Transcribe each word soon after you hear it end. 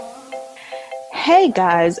Hey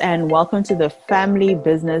guys, and welcome to the Family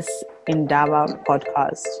Business Indaba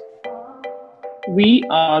podcast. We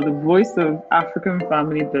are the voice of African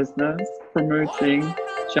family business, promoting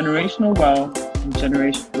generational wealth and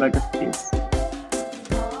generational legacies.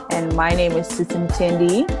 And my name is Susan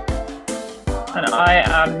Tendi. And I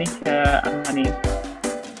am Nika Amani.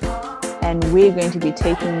 And we're going to be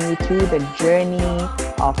taking you through the journey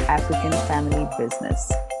of African family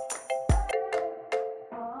business.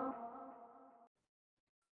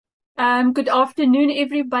 Good afternoon,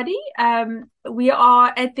 everybody. We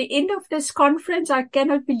are at the end of this conference. I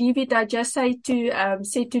cannot believe it. I just said to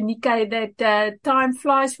Nika that time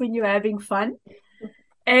flies when you're having fun.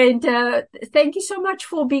 And thank you so much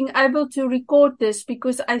for being able to record this,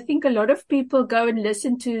 because I think a lot of people go and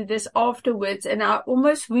listen to this afterwards. And I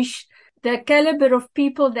almost wish the caliber of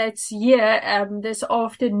people that's here this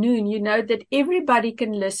afternoon, that everybody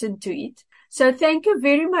can listen to it. So thank you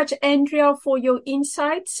very much, Andrea, for your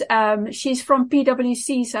insights. She's from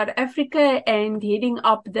PwC South Africa and heading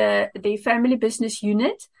up the family business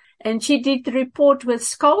unit. And she did the report with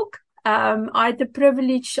Skulk. I had the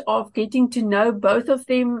privilege of getting to know both of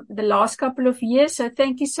them the last couple of years. So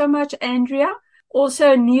thank you so much, Andrea.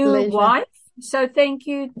 Also a new wife. So thank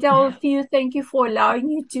you, Theo. Thank you for allowing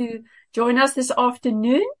you to join us this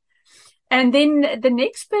afternoon. And then the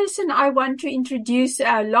next person I want to introduce,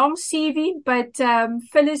 long CV, but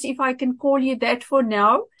Phyllis, if I can call you that for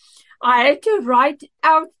now. I had to write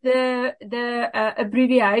out the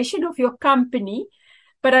abbreviation of your company,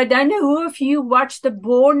 but I don't know who of you watched the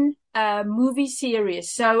Born movie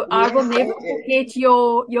series. So I will never forget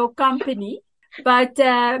your company. But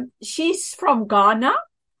she's from Ghana.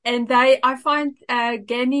 And I find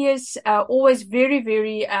Ghanaians always very,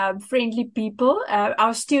 very friendly people.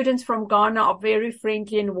 Our students from Ghana are very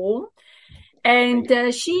friendly and warm. And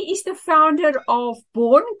she is the founder of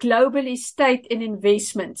Born Global Estate and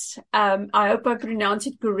Investments. I hope I pronounce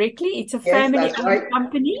it correctly. It's a family-owned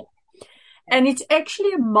company. And it's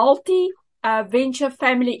actually a multi-venture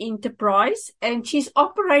family enterprise. And she's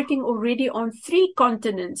operating already on 3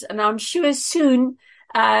 continents. And I'm sure soon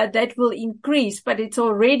that will increase, but it's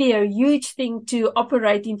already a huge thing to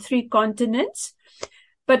operate in 3 continents.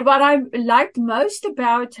 But what I liked most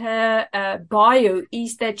about her bio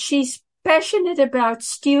is that she's passionate about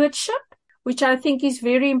stewardship, which I think is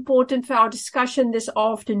very important for our discussion this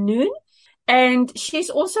afternoon. And she's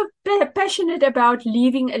also passionate about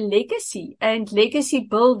leaving a legacy and legacy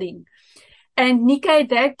building. And Nika,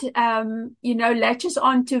 that, latches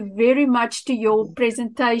on to very much to your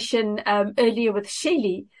presentation earlier with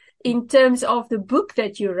Shelley in terms of the book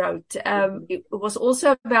that you wrote. It was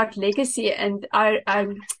also about legacy. And I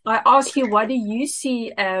ask you, what do you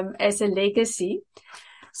see as a legacy?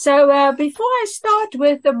 So before I start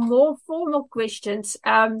with the more formal questions,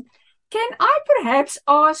 can I perhaps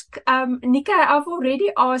ask, Nika, I've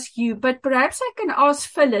already asked you, but perhaps I can ask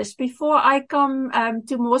Phyllis before I come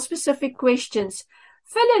to more specific questions.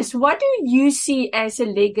 Phyllis, what do you see as a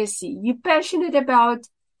legacy? You're passionate about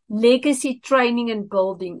legacy training and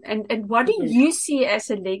building. And what do you see as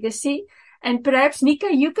a legacy? And perhaps,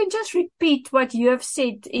 Nika, you can just repeat what you have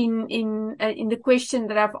said in the question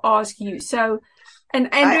that I've asked you. So, and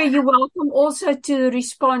Andrea, you're welcome also to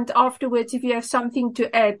respond afterwards if you have something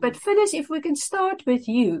to add. But Phyllis, if we can start with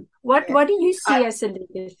you, what do you see as a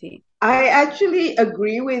legacy? I actually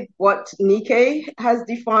agree with what Nike has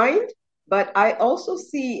defined, but I also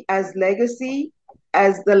see as legacy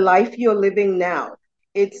as the life you're living now.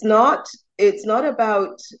 It's not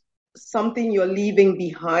about something you're leaving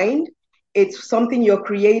behind. It's something you're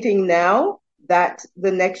creating now that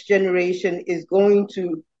the next generation is going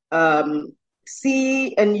to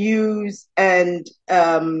see and use and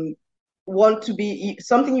want to be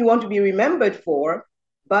something you want to be remembered for.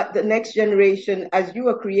 But the next generation, as you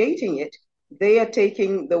are creating it, they are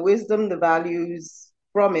taking the wisdom, the values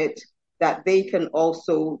from it that they can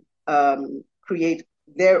also create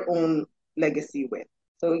their own legacy with.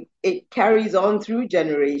 So it carries on through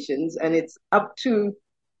generations, and it's up to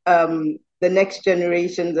the next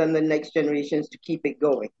generations and the next generations to keep it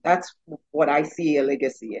going. That's what I see a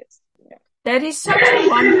legacy is. That is such a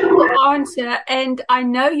wonderful answer. And I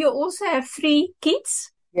know you also have 3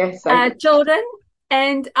 kids, yes, children.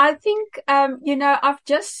 And I think, I've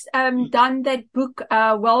just done that book,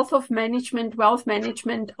 Wealth Management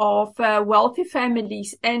of Wealthy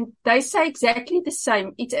Families. And they say exactly the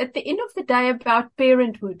same. It's at the end of the day about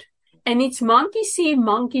parenthood. And it's monkey see,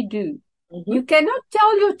 monkey do. Mm-hmm. You cannot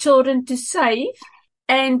tell your children to save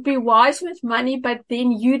and be wise with money, but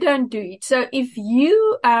then you don't do it. So if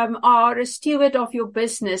you are a steward of your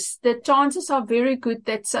business, the chances are very good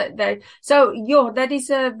that that is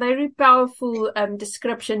a very powerful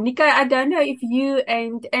description. Nika, I don't know if you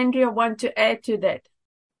and Andrea want to add to that.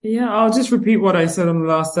 Yeah, I'll just repeat what I said on the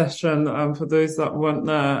last session. For those that weren't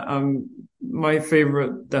there, my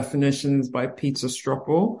favorite definition is by Peter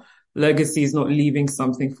Stroppel. Legacy is not leaving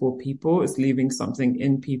something for people, it's leaving something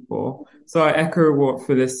in people. So I echo what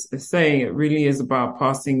Phyllis is saying. It really is about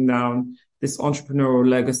passing down this entrepreneurial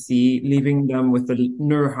legacy, leaving them with the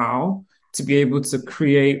know-how to be able to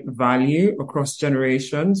create value across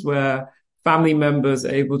generations, where family members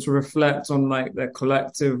are able to reflect on like their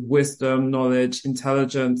collective wisdom, knowledge,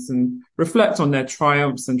 intelligence, and reflect on their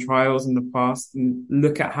triumphs and trials in the past and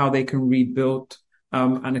look at how they can rebuild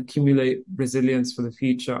and accumulate resilience for the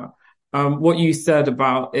future. What you said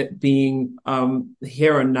about it being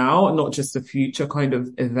here and now, not just a future kind of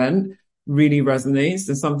event, really resonates.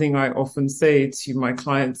 And something I often say to my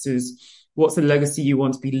clients is, what's the legacy you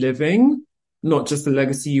want to be living? Not just the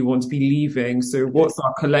legacy you want to be leaving. So what's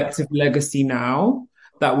our collective legacy now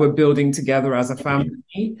that we're building together as a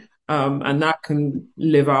family? And that can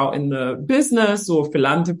live out in the business or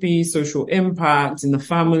philanthropy, social impact, in the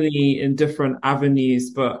family, in different avenues.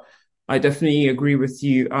 But I definitely agree with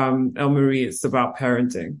you, Elmarie, it's about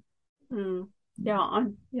parenting. Yeah.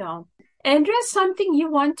 Andrea, something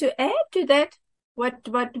you want to add to that?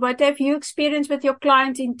 What have you experienced with your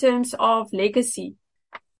clients in terms of legacy?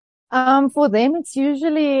 For them, it's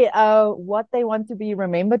usually what they want to be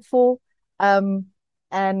remembered for. And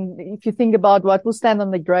if you think about what will stand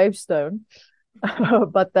on the gravestone,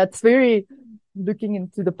 but that's very looking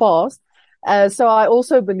into the past. So I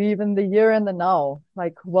also believe in the here and the now.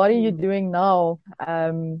 Like, what are you doing now,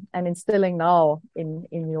 and instilling now in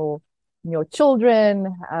your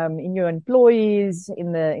children, in your employees,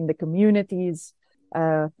 in the communities.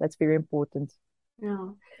 That's very important. Yeah.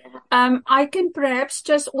 I can perhaps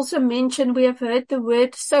just also mention, we have heard the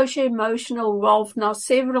word socio-emotional wealth now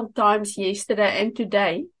several times yesterday and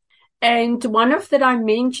today. And one of the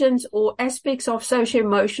dimensions or aspects of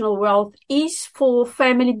socio-emotional wealth is for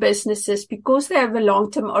family businesses, because they have a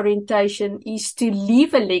long-term orientation, is to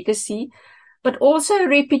leave a legacy, but also a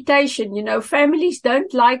reputation. You know, families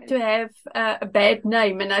don't like to have a bad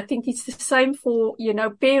name. And I think it's the same for,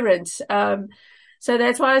 parents. So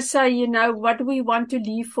that's why I say, what do we want to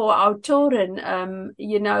leave for our children,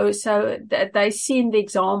 so that they see in the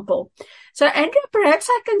example. So Andrea, perhaps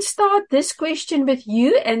I can start this question with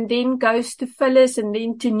you and then goes to Phyllis and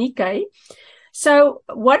then to Nikkei. So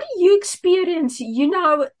what do you experience?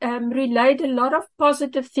 Relayed a lot of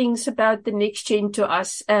positive things about the next gen to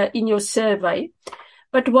us in your survey.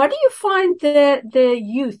 But what do you find the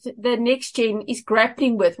youth, the next gen, is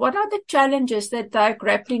grappling with? What are the challenges that they're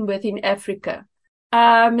grappling with in Africa?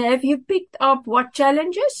 Have you picked up what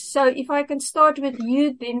challenges? So if I can start with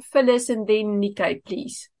you, then Phyllis, and then Nikkei,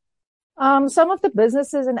 please. Some of the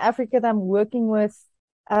businesses in Africa that I'm working with,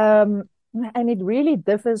 and it really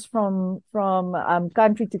differs from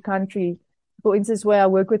country to country. For instance, where I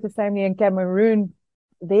work with a family in Cameroon,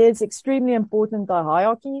 there's extremely important the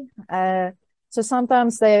hierarchy. So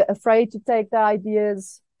sometimes they're afraid to take the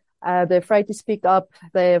ideas, they're afraid to speak up,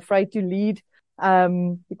 they're afraid to lead,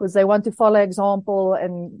 because they want to follow example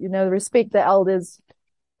and, respect the elders.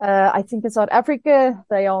 I think in South Africa,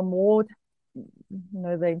 they are more,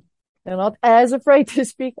 they're not as afraid to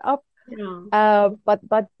speak up. Yeah.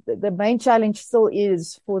 But the main challenge still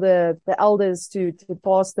is for the elders to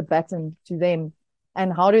pass the baton to them.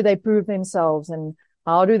 And how do they prove themselves, and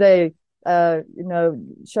how do they,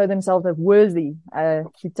 show themselves as worthy,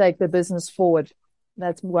 to take the business forward?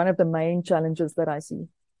 That's one of the main challenges that I see.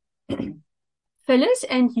 Phyllis,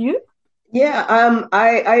 and you? Yeah,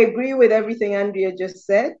 I agree with everything Andrea just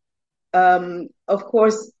said. Of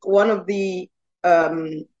course, one of the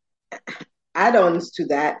add-ons to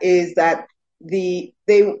that is that they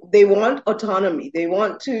want autonomy. They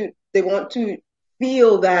want to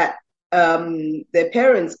feel that their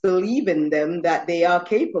parents believe in them, that they are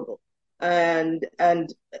capable, and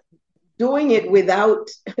doing it without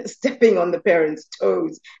stepping on the parents'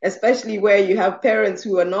 toes, especially where you have parents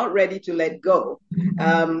who are not ready to let go.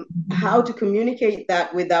 How to communicate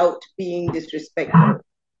that without being disrespectful?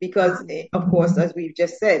 Because, of course, as we've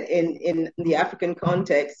just said, in the African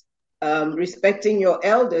context, respecting your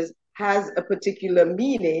elders has a particular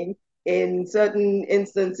meaning. In certain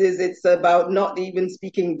instances, it's about not even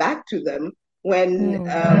speaking back to them when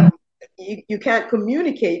you can't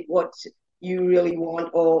communicate what you really want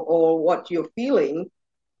or what you're feeling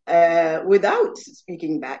without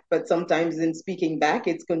speaking back. But sometimes in speaking back,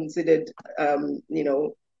 it's considered,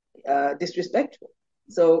 disrespectful.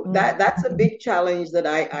 So that's a big challenge that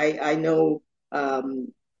I know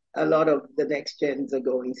a lot of the next gens are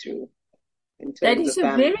going through in That terms of is a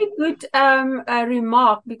family. very good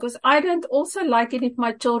remark, because I don't also like it if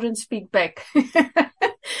my children speak back.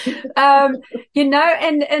 And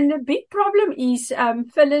the big problem is,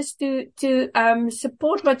 Phyllis, to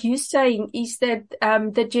support what you're saying, is that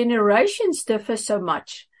the generations differ so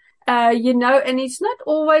much. And it's not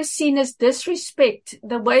always seen as disrespect,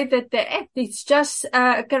 the way that they act. It's just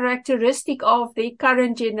a characteristic of the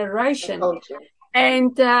current generation. Culture.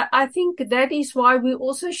 And I think that is why we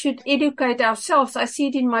also should educate ourselves. I see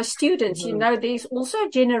it in my students, there's also a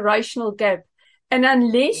generational gap. And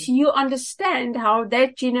unless you understand how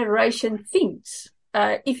that generation thinks,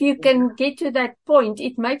 if you can get to that point,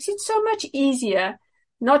 it makes it so much easier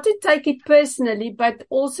not to take it personally, but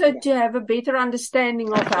also to have a better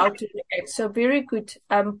understanding of how to react. So very good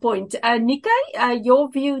point. Nikkei, your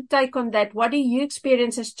take on that. What do you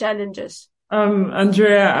experience as challenges?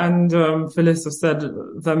 Andrea and Phyllis have said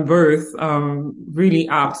them both really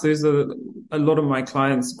apt. Those are a lot of my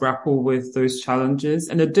clients grapple with those challenges.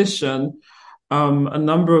 In addition, a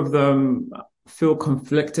number of them feel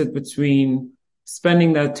conflicted between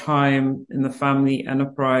spending their time in the family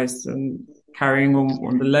enterprise and carrying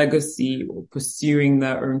on the legacy or pursuing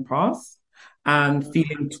their own path, and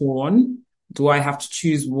feeling torn. Do I have to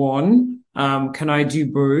choose one? Can I do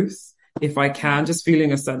both? If I can, just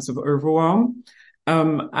feeling a sense of overwhelm.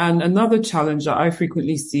 And another challenge that I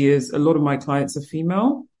frequently see is a lot of my clients are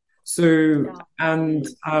female.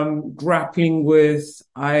 Grappling with,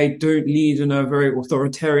 I don't lead in a very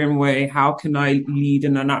authoritarian way. How can I lead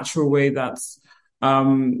in a natural way that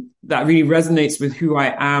really resonates with who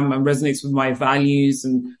I am and resonates with my values?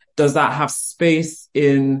 And does that have space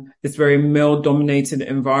in this very male-dominated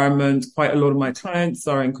environment? Quite a lot of my clients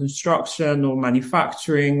are in construction or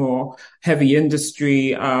manufacturing or heavy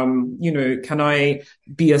industry. Can I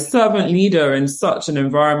be a servant leader in such an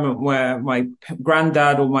environment where my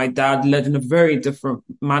granddad or my dad led in a very different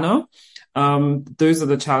manner? Those are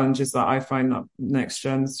the challenges that I find that next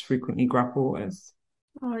gens frequently grapple with.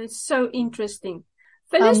 Oh, it's so interesting.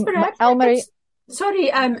 Phyllis, perhaps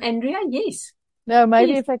sorry, Andrea, yes. No,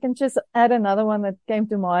 maybe if I can just add another one that came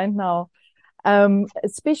to mind now,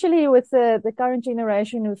 especially with the current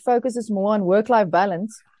generation who focuses more on work-life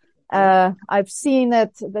balance. I've seen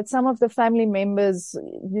that some of the family members,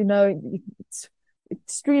 it's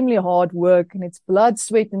extremely hard work and it's blood,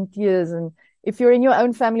 sweat and tears. And if you're in your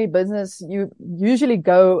own family business, you usually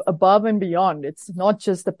go above and beyond. It's not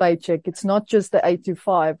just a paycheck. It's not just the 8 to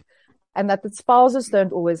 5. And that the spouses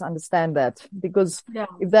don't always understand that, because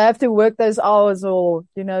if they have to work those hours or,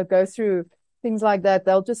 go through things like that,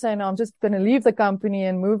 they'll just say, no, I'm just going to leave the company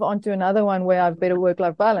and move on to another one where I have better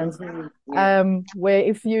work-life balance. Where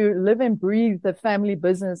if you live and breathe the family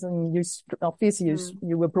business and you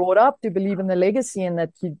were brought up to believe in the legacy and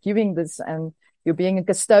that you're giving this and you're being a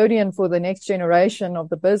custodian for the next generation of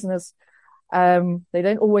the business, they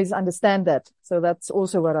don't always understand that. So that's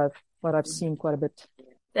also what I've seen quite a bit.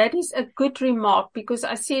 That is a good remark, because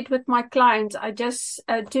I see it with my clients. I just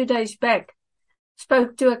 2 days back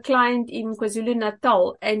spoke to a client in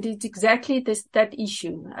KwaZulu-Natal, and it's exactly that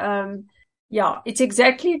issue. It's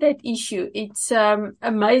exactly that issue. It's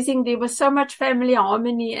amazing. There was so much family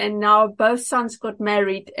harmony, and now both sons got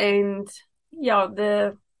married, and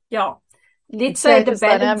let's say the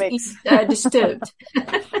balance is disturbed.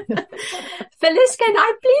 Phyllis, can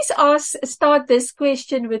I please start this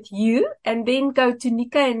question with you and then go to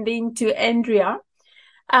Nikkei and then to Andrea?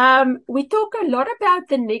 We talk a lot about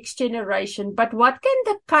the next generation, but what can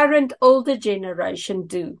the current older generation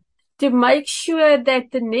do to make sure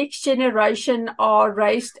that the next generation are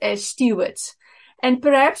raised as stewards? And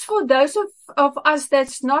perhaps for those of us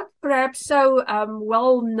that's not perhaps so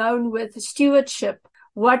well known with stewardship,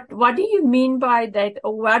 what do you mean by that?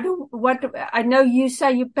 Or what I know you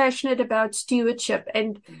say you're passionate about stewardship,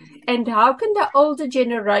 and how can the older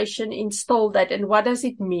generation install that, and what does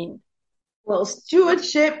it mean? Well,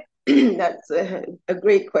 stewardship, that's a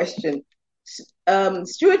great question.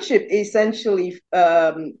 Stewardship essentially,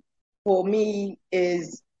 for me,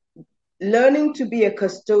 is learning to be a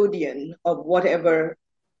custodian of whatever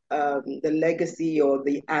the legacy or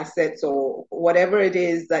the assets or whatever it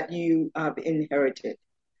is that you have inherited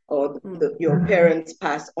or your parents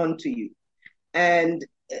pass on to you. And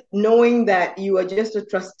knowing that you are just a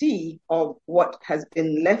trustee of what has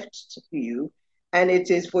been left to you, and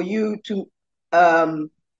it is for you to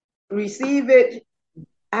receive it,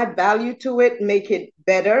 add value to it, make it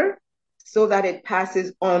better, so that it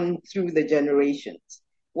passes on through the generations.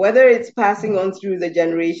 Whether it's passing on through the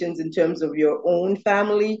generations in terms of your own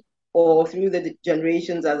family or through the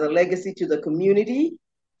generations as a legacy to the community,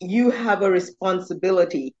 you have a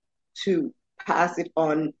responsibility to pass it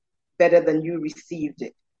on better than you received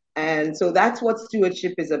it. And so that's what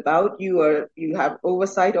stewardship is about. You have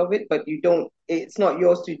oversight of it, but it's not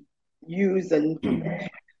yours to use and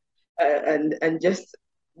just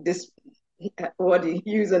this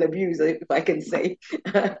use and abuse, if I can say,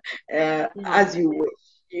 as you wish.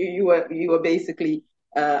 You are basically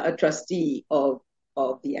a trustee of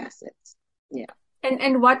the assets. Yeah.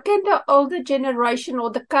 And what can the older generation or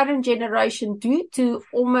the current generation do to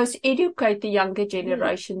almost educate the younger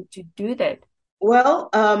generation to do that? Well,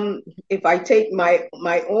 if I take my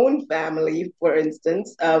own family, for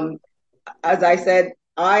instance, as I said,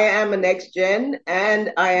 I am a next gen,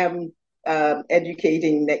 and I am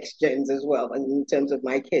educating next gens as well in terms of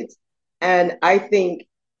my kids. And I think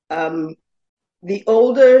the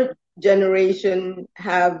older generation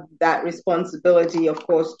have that responsibility, of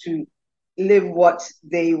course, to live what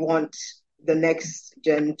they want the next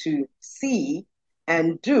gen to see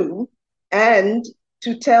and do, and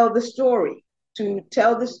to tell the story. To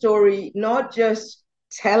tell the story, not just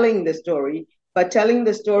telling the story, but telling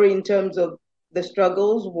the story in terms of the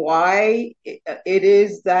struggles, why it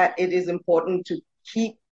is that it is important to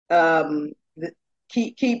keep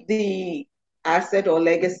the asset or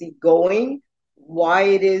legacy going, why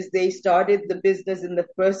it is they started the business in the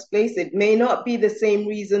first place. It may not be the same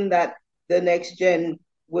reason that the next gen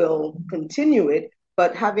will continue it,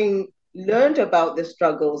 but having learned about the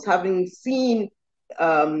struggles, having seen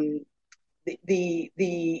the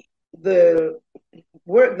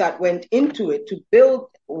work that went into it to build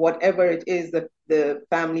whatever it is that the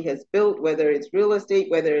family has built, whether it's real estate,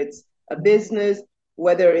 whether it's a business,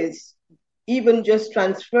 whether it's even just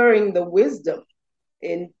transferring the wisdom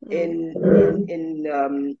in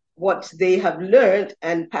what they have learned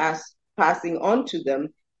and passing on to them,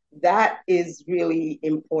 that is really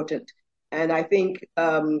important. And I think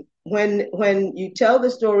when you tell the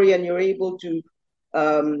story and you're able to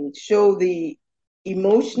show the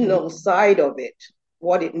emotional side of it,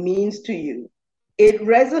 what it means to you, it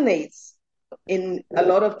resonates. In a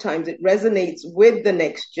lot of times it resonates with the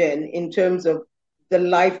next gen in terms of the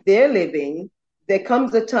life they're living. There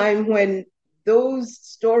comes a time when those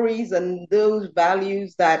stories and those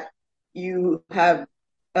values that you have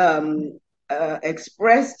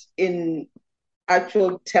expressed in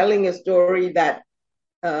actual telling a story that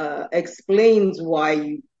explains why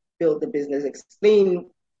you built the business,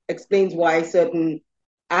 explains why certain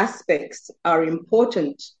aspects are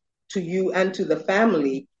important to you and to the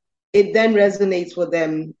family, it then resonates for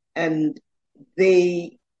them and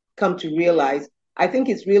they come to realize. I think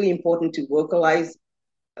it's really important to vocalize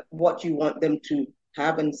what you want them to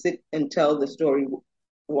have and sit and tell the story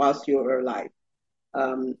whilst you're alive.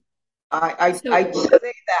 I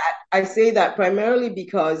say that primarily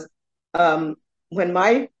because when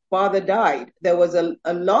my father died, there was a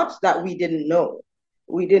lot that we didn't know.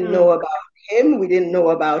 We didn't know about him. We didn't know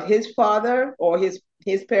about his father or his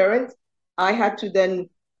parents. I had to then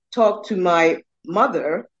talk to my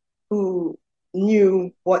mother, who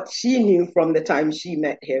knew what she knew from the time she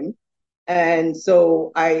met him. And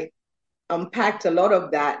so I unpacked a lot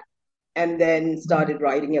of that and then started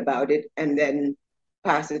writing about it and then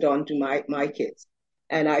pass it on to my kids.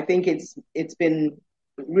 And I think it's been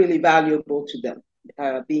really valuable to them,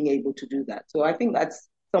 being able to do that. So I think that's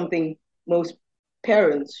something most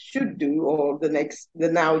parents should do, or the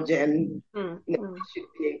now gen should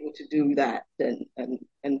be able to do that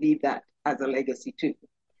and leave that as a legacy too.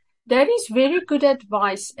 That is very good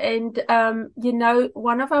advice. And,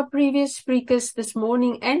 one of our previous speakers this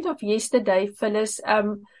morning and of yesterday, Phyllis,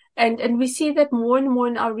 and we see that more and more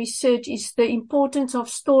in our research is the importance of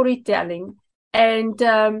storytelling. And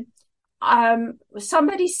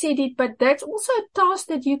somebody said it, but that's also a task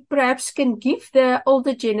that you perhaps can give the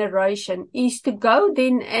older generation, is to go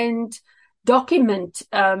then and document,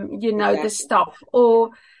 the stuff,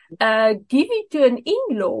 or give it to an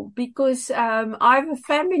in-law, because I have a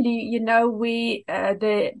family, where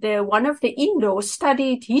the one of the in-laws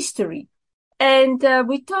studied history. And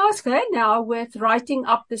we task her now with writing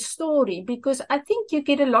up the story, because I think you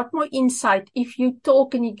get a lot more insight if you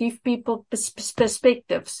talk and you give people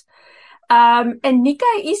perspectives. And Nika,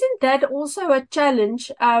 isn't that also a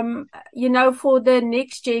challenge, for the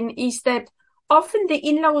next gen, is that often the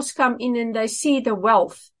in-laws come in and they see the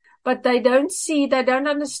wealth, but they don't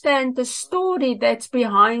understand the story that's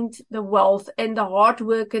behind the wealth and the hard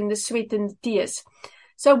work and the sweat and the tears.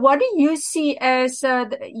 So what do you see as,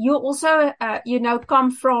 you also,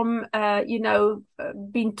 come from,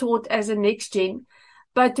 being taught as a next gen,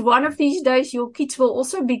 but one of these days your kids will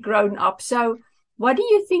also be grown up. So what do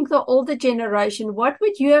you think the older generation, what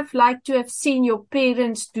would you have liked to have seen your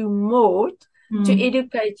parents do more to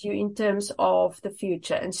educate you in terms of the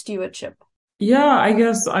future and stewardship? Yeah, I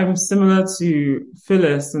guess I'm similar to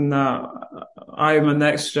Phyllis in that I'm a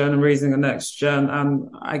next gen, raising a next gen. And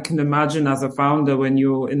I can imagine as a founder, when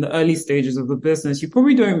you're in the early stages of the business, you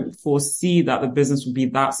probably don't foresee that the business will be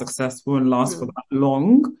that successful and last for that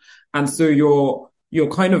long. And so your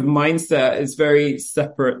kind of mindset is very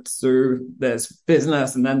separate. So there's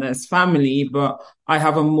business and then there's family, but I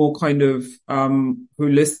have a more kind of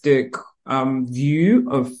holistic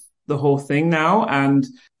view of the whole thing now. And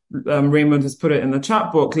Raymond has put it in the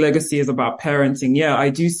chat book, legacy is about parenting. Yeah, I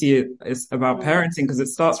do see it as about parenting because it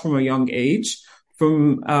starts from a young age,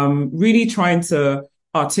 from really trying to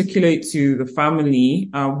articulate to the family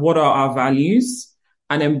what are our values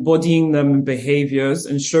and embodying them in behaviors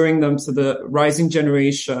and showing them to the rising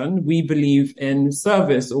generation, we believe in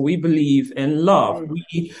service or we believe in love.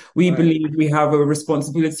 We believe we have a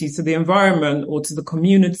responsibility to the environment or to the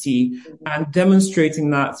community and demonstrating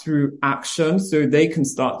that through action so they can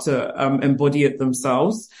start to embody it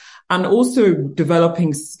themselves. And also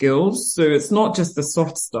developing skills. So it's not just the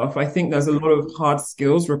soft stuff. I think there's a lot of hard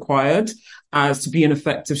skills required as to be an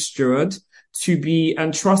effective steward, to be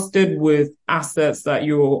entrusted with assets that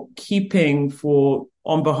you're keeping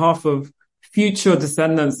on behalf of future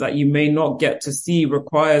descendants that you may not get to see,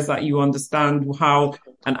 requires that you understand how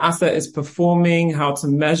an asset is performing, how to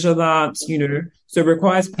measure that, So it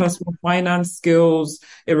requires personal finance skills.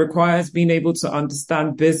 It requires being able to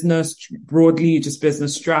understand business broadly, just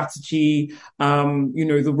business strategy,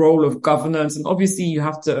 the role of governance. And obviously you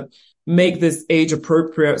have to make this age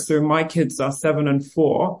appropriate. So my kids are 7 and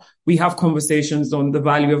 4. We have conversations on the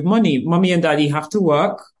value of money. Mommy and daddy have to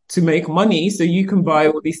work to make money. So you can buy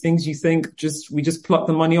all these things you think we just pluck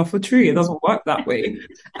the money off a tree. It doesn't work that way.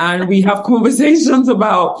 And we have conversations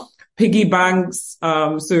about piggy banks.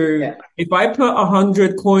 If I put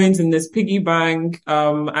 100 coins in this piggy bank,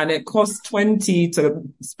 and it costs 20 to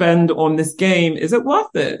spend on this game, is it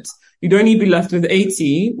worth it? You'd only be left with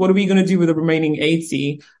 80. What are we going to do with the remaining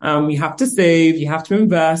 80? You have to save, you have to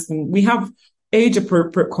invest, and we have age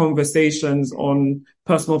appropriate conversations on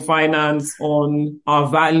personal finance, on our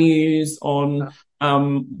values, on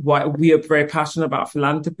why we are very passionate about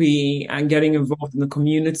philanthropy and getting involved in the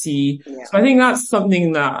community. Yeah. So I think that's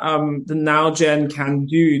something that the now gen can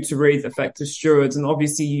do to raise effective stewards. And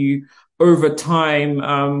obviously over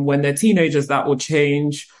time, when they're teenagers, that will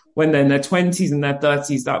change. When they're in their 20s and their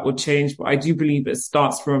 30s, that will change. But I do believe it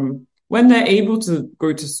starts from when they're able to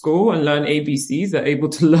go to school and learn ABCs, they're able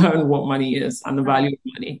to learn what money is and the value of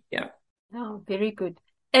money. Yeah. Oh, very good.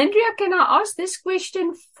 Andrea, can I ask this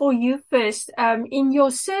question for you first? In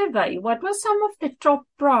your survey, what were some of the top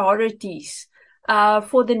priorities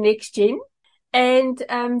for the next gen? And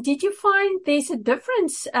did you find there's a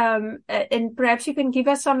difference? And perhaps you can give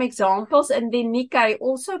us some examples. And then Nikkei,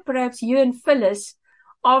 also perhaps you and Phyllis,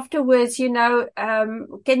 afterwards,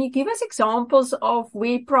 can you give us examples of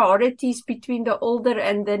where priorities between the older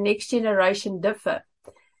and the next generation differ?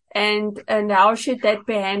 And how should that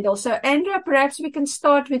be handled? So, Andrea, perhaps we can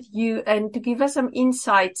start with you and to give us some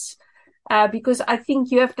insights, because I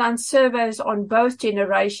think you have done surveys on both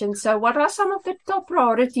generations. So what are some of the top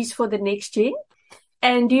priorities for the next gen?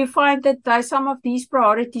 And do you find that some of these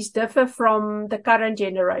priorities differ from the current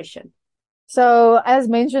generation? So as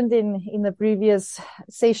mentioned in the previous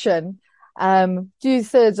session,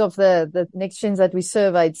 2/3 of the next gens that we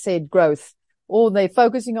surveyed said growth, or they're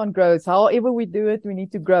focusing on growth. However we do it, we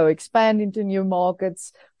need to grow, expand into new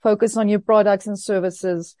markets, focus on new products and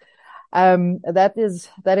services. That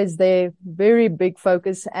is their very big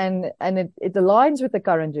focus, and it aligns with the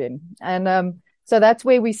current gen. And so that's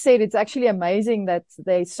where we said it's actually amazing that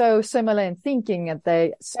they're so similar in thinking and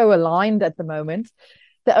they're so aligned at the moment.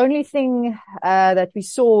 The only thing that we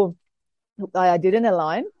saw I didn't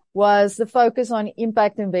align was the focus on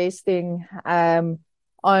impact investing,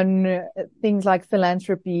 on things like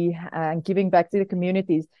philanthropy and giving back to the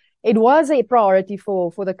communities. It was a priority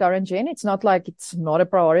for the current gen. It's not like it's not a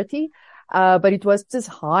priority, but it was just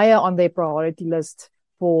higher on their priority list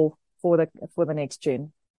for the next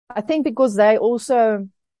gen. I think because they also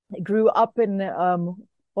grew up in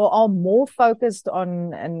or are more focused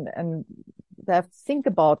on and they have to think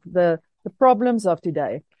about the problems of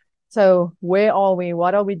today. So where are we?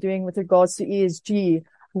 What are we doing with regards to ESG?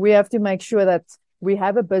 We have to make sure that we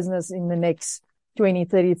have a business in the next 20,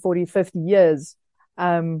 30, 40, 50 years,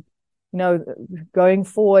 going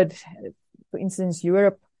forward, for instance,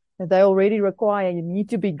 Europe, they already require you need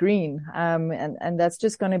to be green. And that's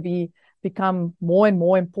just going to become more and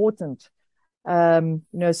more important.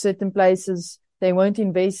 Certain places, they won't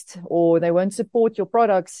invest or they won't support your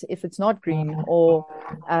products if it's not green, or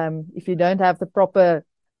if you don't have the proper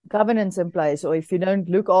governance in place, or if you don't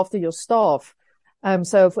look after your staff.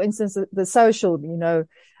 So for instance, the social,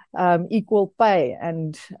 equal pay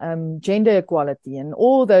and gender equality and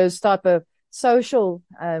all those type of social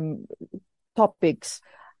topics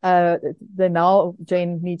the now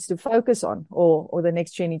gen needs to focus on, or the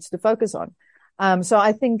next gen needs to focus on. So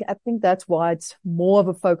I think that's why it's more of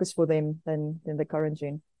a focus for them than the current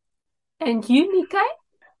gen. And you, Nika?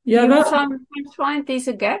 Yeah, you sometimes find there's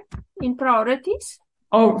a gap in priorities?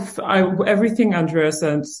 Everything Andrea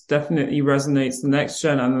said definitely resonates. The next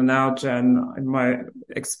gen and the now gen, in my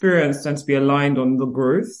experience, tend to be aligned on the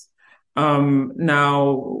growth.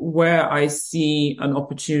 Now, where I see an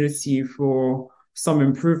opportunity for some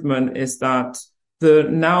improvement is that the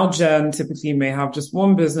now gen typically may have just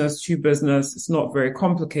one business, two business. It's not very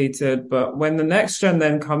complicated. But when the next gen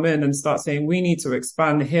then come in and start saying, we need to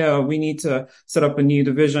expand here, we need to set up a new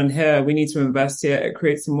division here, we need to invest here, it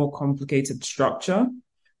creates a more complicated structure.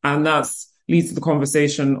 And that's leads to the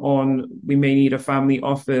conversation on we may need a family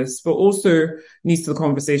office, but also leads to the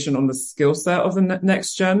conversation on the skill set of the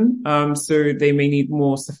next gen. So they may need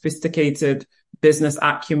more sophisticated business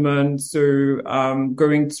acumen. So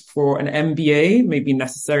going for an MBA may be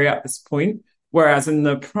necessary at this point. Whereas in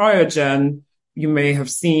the prior gen, you may have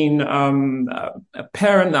seen a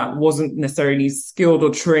parent that wasn't necessarily skilled or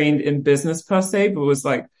trained in business per se, but was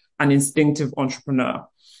like an instinctive entrepreneur.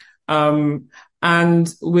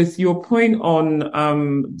 And with your point on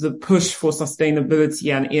the push for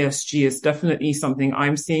sustainability and ESG is definitely something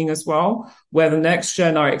I'm seeing as well, where the next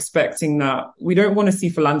gen are expecting that we don't want to see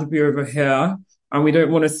philanthropy over here and we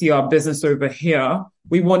don't want to see our business over here.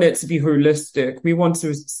 We want it to be holistic. We want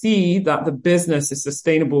to see that the business is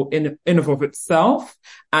sustainable in and of itself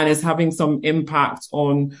and is having some impact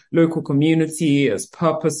on local community, is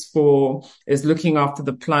purposeful, is looking after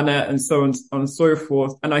the planet, and so on and so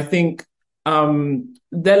forth. And I think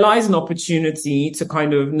there lies an opportunity to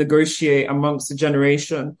kind of negotiate amongst the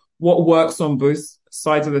generation what works on both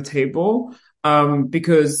sides of the table,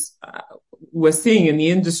 because we're seeing in the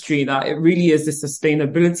industry that it really is the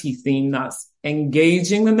sustainability theme that's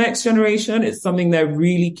engaging the next generation. It's something they're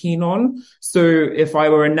really keen on. So if I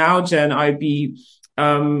were a now gen, I'd be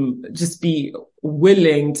just be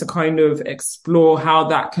willing to kind of explore how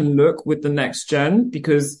that can look with the next gen,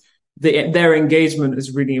 because their engagement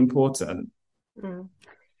is really important. Mm.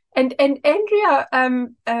 And Andrea,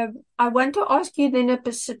 I want to ask you then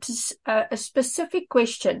a specific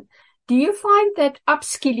question. Do you find that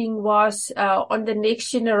upskilling was on the next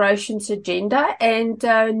generation's agenda? And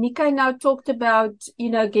Nika now talked about,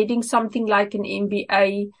 getting something like an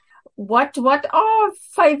MBA. What are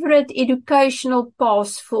favorite educational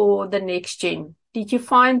paths for the next gen? Did you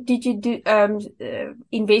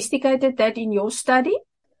investigated that in your study?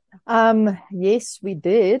 Yes, we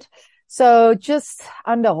did. So just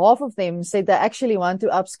under half of them said they actually want to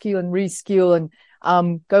upskill and reskill and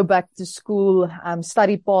go back to school,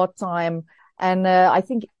 study part-time. And I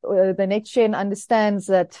think the next gen understands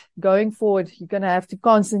that going forward, you're going to have to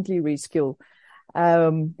constantly reskill,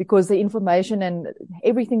 because the information and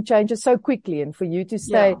everything changes so quickly. And for you to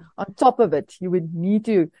stay on top of it, you would need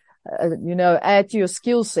to, add to your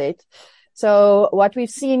skill set. So what we've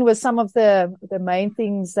seen with some of the main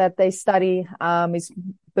things that they study is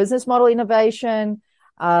business model innovation,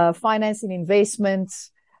 finance and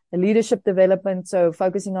investments, leadership development. So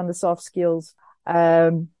focusing on the soft skills.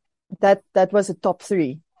 That was a top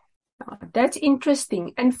 3. Oh, that's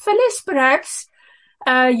interesting. And Phyllis, perhaps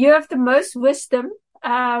you have the most wisdom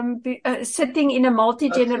sitting in a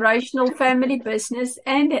multi-generational family business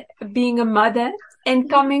and being a mother and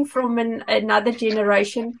coming from another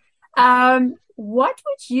generation. What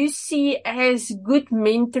would you see as good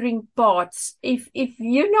mentoring paths? If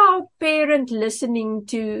you're now a parent listening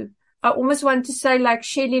to, I almost want to say like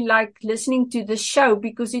Shelley, like listening to the show,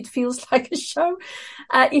 because it feels like a show.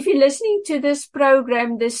 If you're listening to this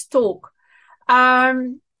program, this talk,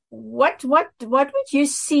 what would you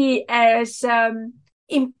see as,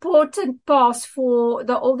 important paths for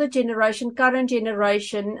the older generation, current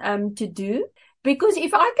generation, to do? Because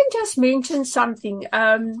if I can just mention something,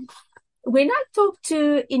 when I talk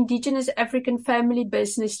to Indigenous African family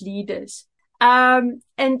business leaders, and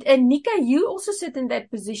Nika, you also sit in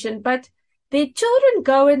that position, but their children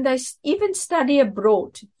go and they even study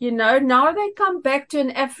abroad. Now they come back to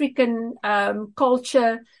an African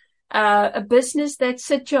culture, a business that's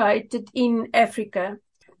situated in Africa,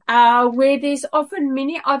 where there's often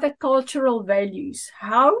many other cultural values.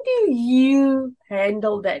 How do you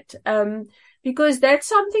handle that? Because that's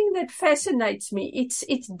something that fascinates me.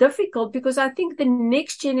 It's difficult because I think the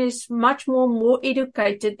next gen is much more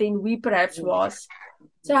educated than we perhaps was.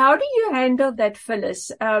 So how do you handle that,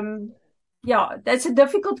 Phyllis? Yeah, that's a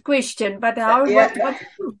difficult question, but what's your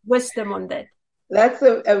wisdom on that? That's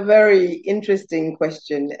a very interesting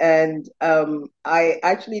question. And I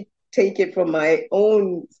actually take it from my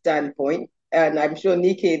own standpoint, and I'm sure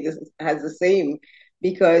Nikkei has the same,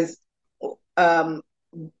 because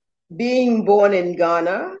being born in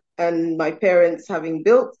Ghana and my parents having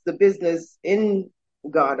built the business in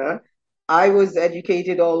Ghana, I was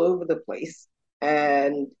educated all over the place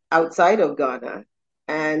and outside of Ghana.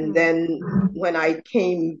 And then when I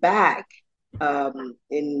came back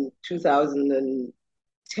in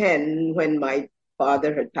 2010, when my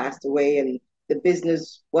father had passed away and the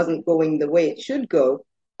business wasn't going the way it should go,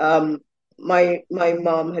 my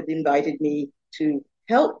mom had invited me to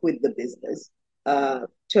help with the business,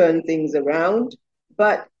 turn things around.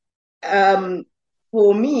 But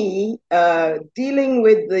for me, dealing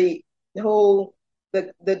with the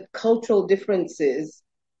cultural differences,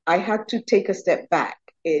 I had to take a step back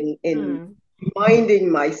in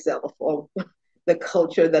reminding myself of the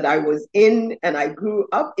culture that I was in and I grew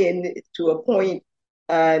up in to a point,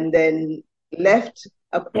 and then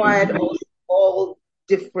acquired all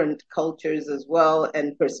different cultures as well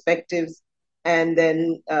and perspectives, and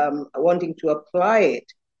then wanting to apply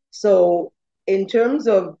it. So in terms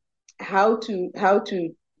of how to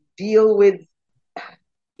deal with,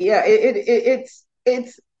 it's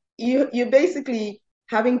you basically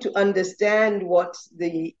having to understand what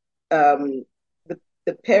the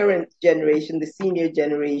parent generation, the senior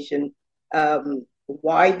generation,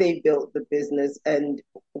 why they built the business and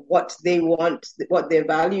what they want, what their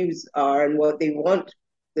values are, and what they want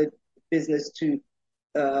the business to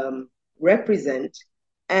represent,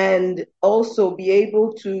 and also be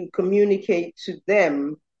able to communicate to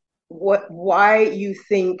them why you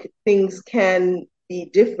think things can be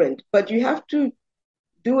different. But you have to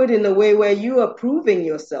do it in a way where you are proving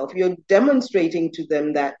yourself. You're demonstrating to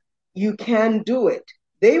them that you can do it.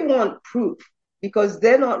 They want proof because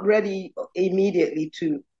they're not ready immediately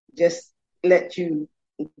to just let you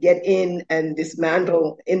get in and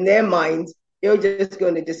dismantle. In their minds, you're just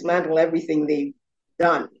going to dismantle everything they've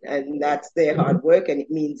done. And that's their hard work, and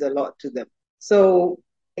it means a lot to them. So,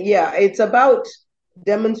 yeah, it's about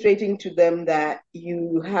demonstrating to them that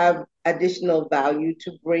you have additional value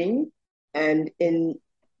to bring, and in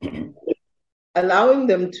allowing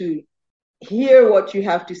them to hear what you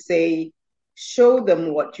have to say, show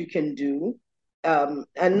them what you can do,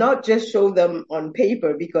 and not just show them on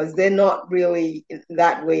paper because they're not really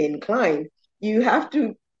that way inclined. You have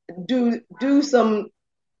to do some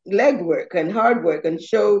legwork and hard work and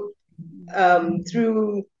show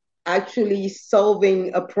through actually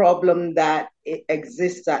solving a problem that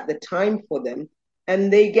exists at the time for them,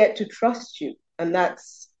 and they get to trust you. And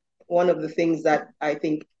that's one of the things that I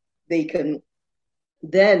think they can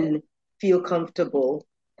then feel comfortable.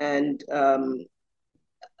 And I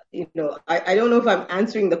don't know if I'm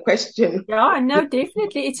answering the question. Yeah, no,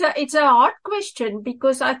 definitely. It's a hard question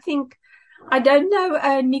because I think, I don't know,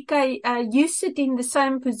 Nikkei, you sit in the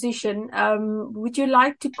same position. Would you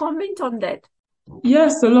like to comment on that?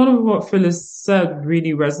 Yes, a lot of what Phyllis said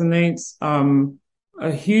really resonates.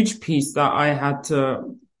 A huge piece that I had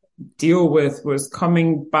to deal with was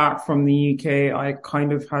coming back from the UK. I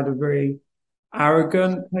kind of had a very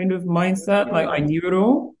arrogant kind of mindset, like I knew it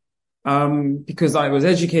all, because I was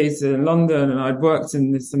educated in London and I'd worked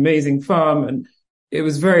in this amazing firm, and it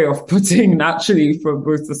was very off-putting naturally for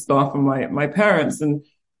both the staff and my parents. And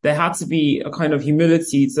there had to be a kind of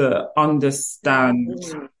humility to understand,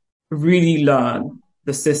 really learn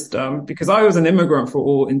the system, because I was an immigrant for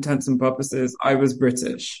all intents and purposes. I was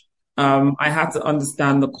British. I had to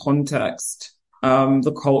understand the context,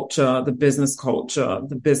 the culture, the business culture,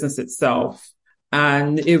 the business itself.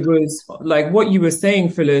 And it was like what you were saying,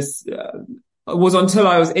 Phyllis, was until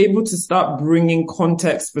I was able to start bringing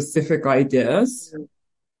context specific ideas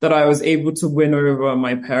that I was able to win over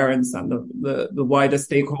my parents and the wider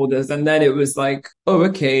stakeholders. And then it was like, oh,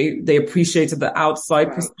 okay, they appreciated the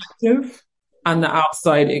outside perspective and the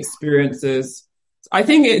outside experiences. I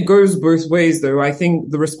think it goes both ways, though. I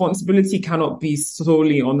think the responsibility cannot be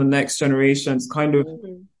solely on the next generations, kind of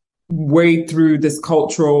wade through this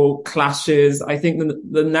cultural clashes. I think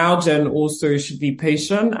the now gen also should be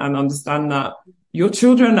patient and understand that your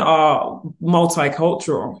children are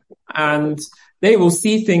multicultural and they will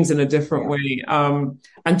see things in a different way.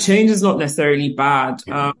 And change is not necessarily bad.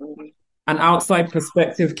 An outside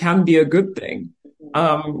perspective can be a good thing.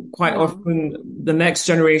 Quite often, the next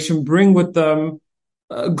generation bring with them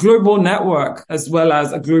a global network as well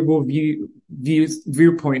as a global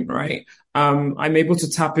viewpoint, right? I'm able to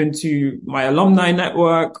tap into my alumni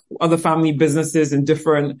network, other family businesses in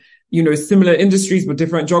different, similar industries but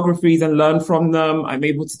different geographies, and learn from them. I'm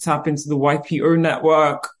able to tap into the YPO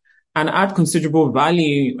network and add considerable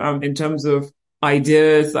value in terms of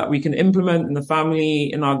ideas that we can implement in the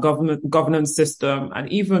family, in our governance system,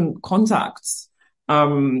 and even contacts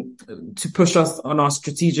to push us on our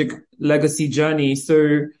strategic legacy journey.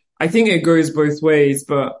 So I think it goes both ways,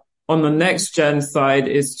 but on the next gen side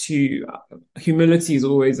humility is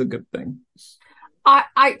always a good thing.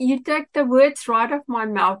 You take the words right off my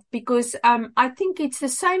mouth, because I think it's the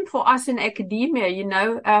same for us in academia.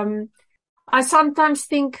 I sometimes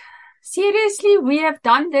think, seriously, we have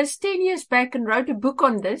done this 10 years back and wrote a book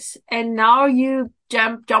on this, and now you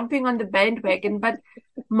jumping on the bandwagon. But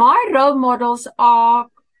my role models are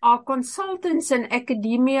consultants in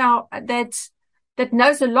academia that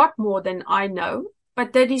knows a lot more than I know,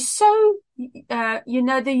 but that is so,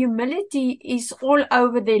 the humility is all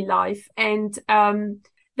over their life, and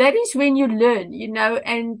that is when you learn,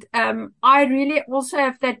 and I really also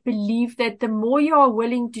have that belief that the more you are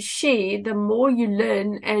willing to share, the more you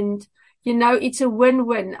learn, and it's a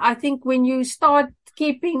win-win. I think when you start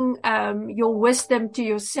keeping your wisdom to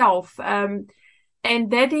yourself,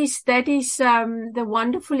 and that is the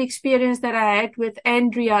wonderful experience that I had with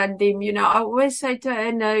Andrea and them. I always say to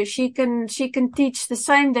her, no, she can teach the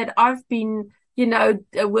same that I've been,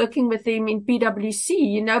 working with them in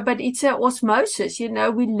PwC, but it's an osmosis,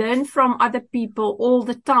 we learn from other people all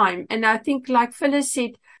the time. And I think, like Phyllis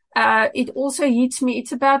said, it also hits me.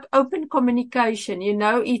 It's about open communication,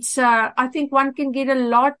 it's, I think one can get a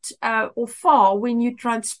lot, or far when you're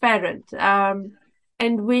transparent.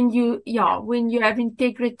 And when you have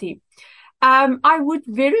integrity. I would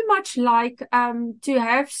very much like to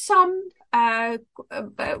have some.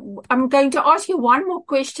 I'm going to ask you one more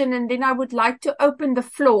question, and then I would like to open the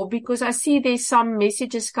floor, because I see there's some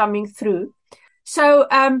messages coming through. So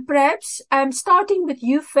perhaps starting with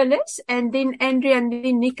you, Phyllis, and then Andrea, and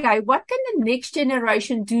then Nikkei, what can the next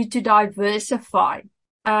generation do to diversify?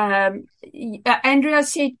 Andrea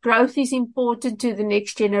said growth is important to the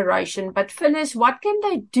next generation, but Phyllis, what can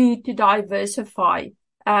they do to diversify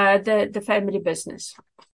the family business?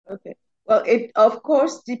 Okay. Well, it of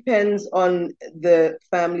course depends on the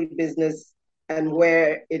family business and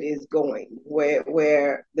where it is going,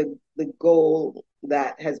 where the goal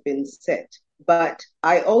that has been set. But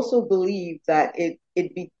I also believe that it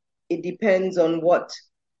depends on what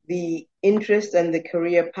the interest and the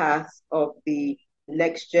career paths of the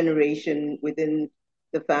next generation within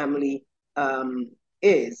the family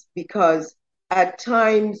is, because at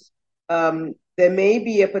times there may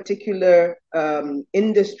be a particular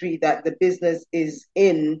industry that the business is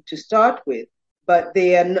in to start with, but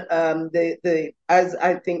they are as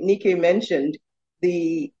I think Nikkei mentioned,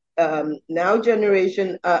 the now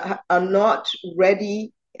generation are not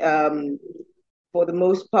ready for the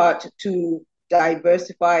most part to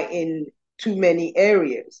diversify in too many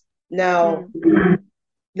areas. Now,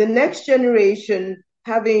 the next generation,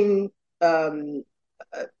 having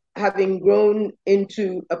grown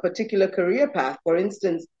into a particular career path, for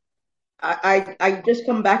instance, I just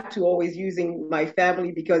come back to always using my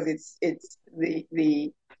family because it's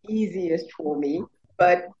the easiest for me.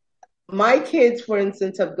 But my kids, for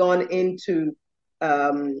instance, have gone into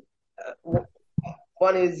one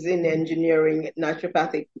is in engineering,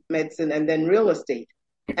 naturopathic medicine, and then real estate.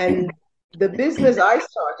 And the business I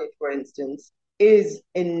started, for instance, is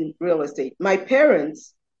in real estate. My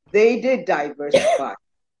parents, they did diversify,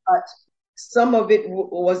 but some of it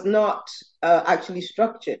was not actually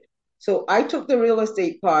structured. So I took the real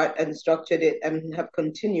estate part and structured it and have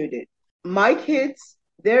continued it. My kids,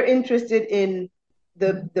 they're interested in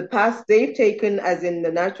the path they've taken, as in the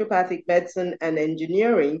naturopathic medicine and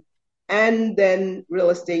engineering, and then real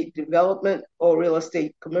estate development or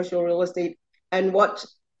commercial real estate. And what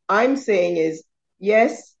I'm saying is,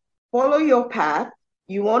 yes, follow your path.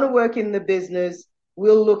 You want to work in the business,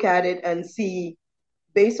 we'll look at it and see,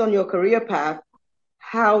 based on your career path,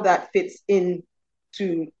 how that fits in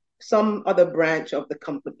to some other branch of the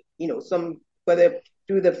company, whether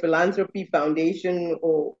through the philanthropy foundation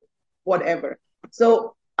or whatever.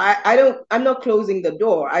 So I'm not closing the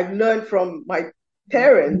door. I've learned from my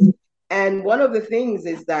parents. And one of the things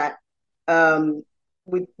is that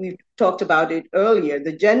we've talked about it earlier,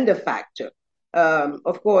 the gender factor.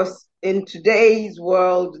 Of course, in today's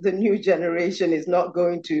world, the new generation is not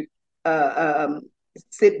going to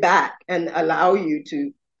sit back and allow you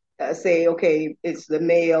to say, okay, it's the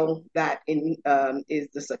male that is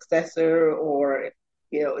the successor, or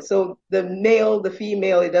so the male, the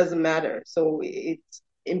female, it doesn't matter. So it's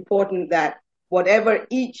important that whatever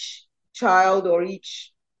each child or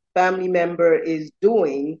each family member is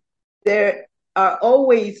doing, there are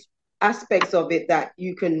always aspects of it that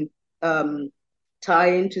you can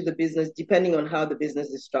tie into the business depending on how the business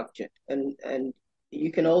is structured, and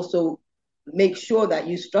you can also make sure that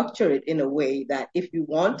you structure it in a way that if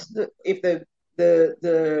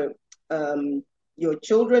your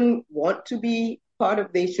children want to be part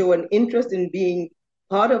of, they show an interest in being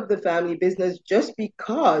part of the family business just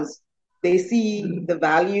because they see the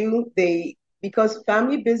value. Because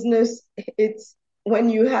family business, it's when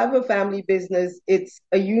you have a family business, it's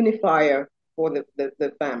a unifier for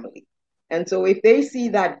the family. And so if they see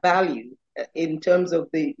that value in terms of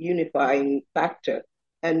the unifying factor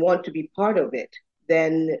and want to be part of it,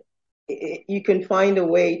 then you can find a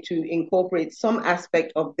way to incorporate some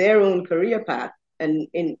aspect of their own career path and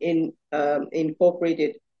incorporate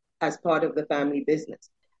it as part of the family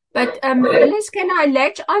business. But Phyllis, can I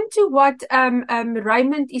latch onto what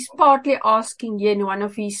Raymond is partly asking here in one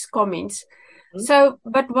of his comments? So,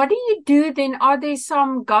 but what do you do then? Are there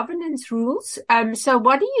some governance rules? So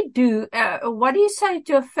what do you do? What do you say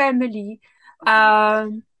to a family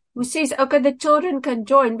who says, okay, the children can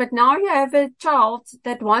join, but now you have a child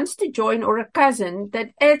that wants to join, or a cousin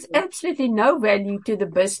that adds absolutely no value to the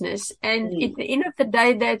business, and at the end of the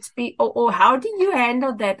day, or how do you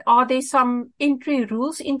handle that? Are there some entry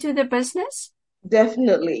rules into the business?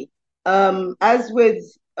 Definitely. As with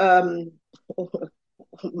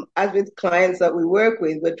clients that we work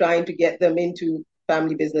with, we're trying to get them into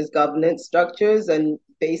family business governance structures and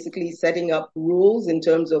basically setting up rules in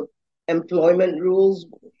terms of employment rules,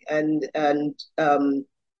 and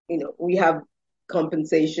we have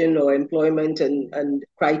compensation or employment and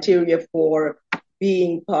criteria for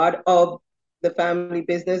being part of the family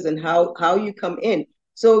business and how you come in.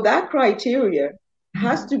 So that criteria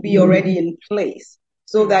has to be already in place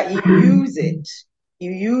so that you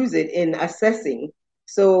use it in assessing.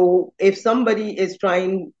 So if somebody is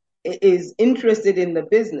interested in the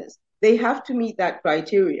business, they have to meet that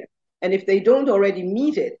criteria. And if they don't already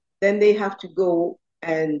meet it, then they have to go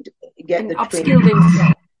and get the upskill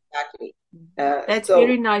themselves. Exactly. That's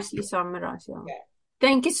very nicely summarized. Yeah.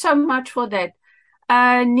 Thank you so much for that.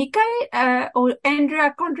 Nikkei or Andrea, I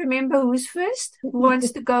can't remember who's first. Who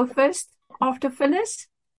wants to go first after Phyllis?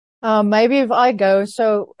 Maybe if I go.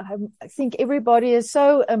 So I think everybody is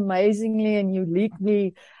so amazingly and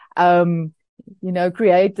uniquely,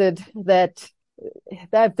 created that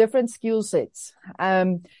they have different skill sets.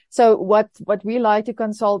 So what we like to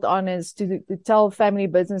consult on is to tell family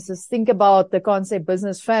businesses, think about the concept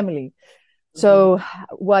business family. So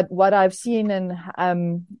what I've seen in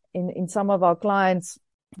some of our clients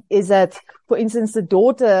is that, for instance, the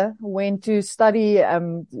daughter went to study,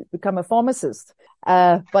 become a pharmacist,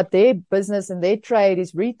 but their business and their trade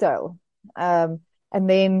is retail. But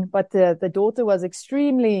the daughter was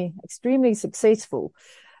extremely, extremely successful.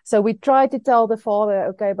 So we tried to tell the father,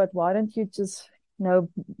 okay, but why don't you just,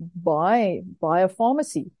 buy a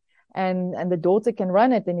pharmacy, and the daughter can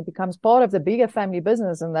run it, and it becomes part of the bigger family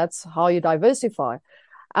business, and that's how you diversify.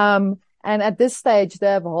 And at this stage, they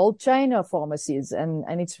have a whole chain of pharmacies, and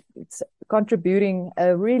it's contributing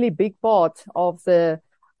a really big part of the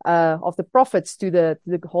profits to the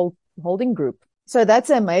whole holding group. So that's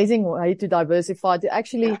an amazing way to diversify, to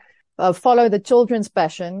actually follow the children's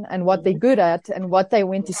passion and what they're good at and what they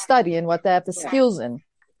went to study and what they have the skills in.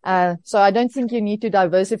 So I don't think you need to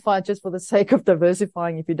diversify just for the sake of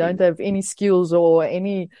diversifying if you don't have any skills or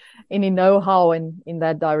any know-how in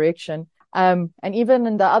that direction. And even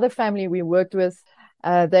in the other family we worked with,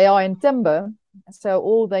 they are in timber. So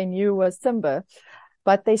all they knew was timber.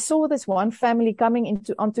 But they saw this one family coming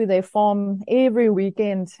onto their farm every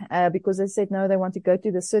weekend, because they said, no, they want to go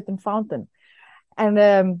to the certain fountain.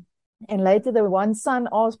 And later the one son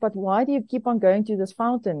asked, but why do you keep on going to this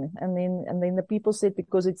fountain? And then the people said,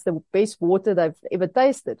 because it's the best water they've ever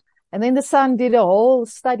tasted. And then the son did a whole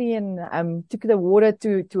study and took the water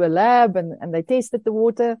to a lab and they tested the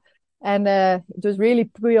water. And it was really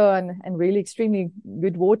pure and really extremely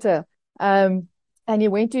good water. And he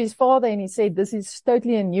went to his father and he said, this is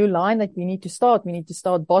totally a new line that we need to start. We need to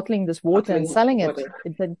start bottling this water and selling it.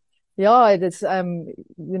 It is,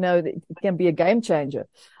 it can be a game changer.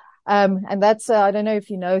 And that's, I don't know if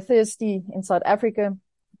you know Thirsty in South Africa,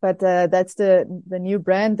 but that's the new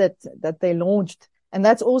brand that they launched. And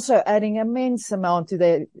that's also adding immense amount to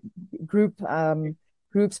their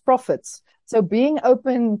group's profits. So being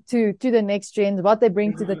open to the next gen, what they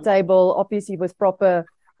bring to the table, obviously with proper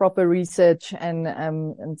research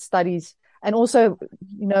and studies, and also,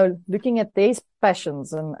 looking at their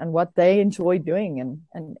passions and what they enjoy doing,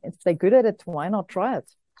 and if they're good at it, why not try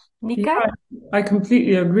it? Nika? Yeah, I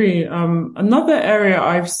completely agree. Another area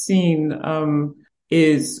I've seen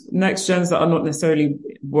is next gens that are not necessarily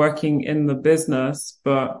working in the business,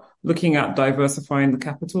 but looking at diversifying the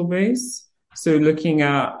capital base. So looking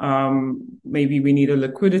at maybe we need a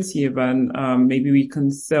liquidity event, maybe we can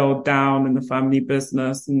sell down in the family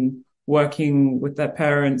business, and working with their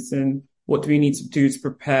parents and what do we need to do to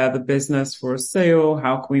prepare the business for a sale?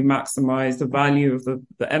 How can we maximize the value of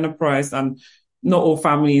the enterprise? And not all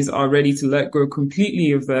families are ready to let go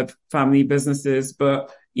completely of their family businesses,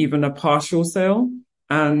 but even a partial sale.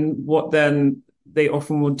 And what then they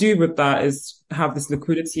often will do with that is have this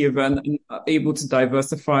liquidity event and are able to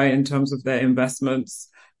diversify in terms of their investments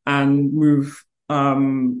and move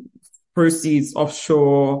proceeds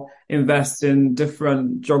offshore, invest in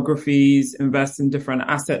different geographies, invest in different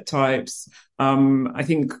asset types. I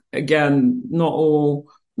think, again, not all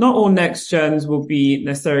next gens will be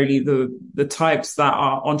necessarily the types that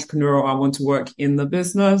are entrepreneurial and want to work in the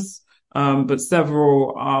business. But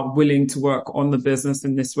several are willing to work on the business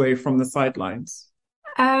in this way from the sidelines.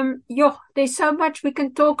 There's so much we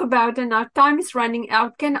can talk about and our time is running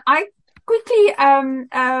out. Can I quickly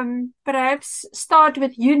perhaps start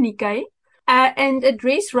with you, Nikkei, and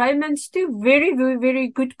address Raymond's two very, very, very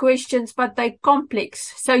good questions, but they're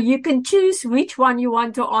complex. So you can choose which one you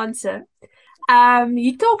want to answer.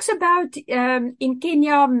 He talks about in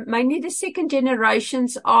Kenya, mainly the second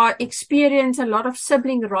generations experience a lot of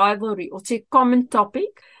sibling rivalry. It's a common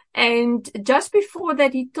topic. And just before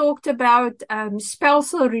that, he talked about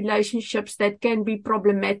spousal relationships that can be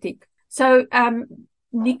problematic. So,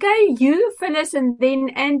 Nikkei, you, Phyllis, and then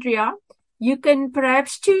Andrea, you can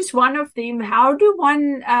perhaps choose one of them. How do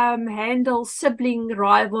one handle sibling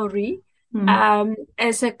rivalry?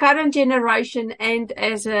 As a current generation and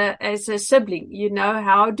as a sibling,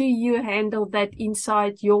 how do you handle that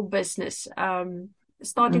inside your business?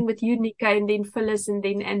 Starting with you, Nikkei, and then Phyllis, and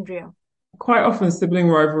then Andrea. Quite often sibling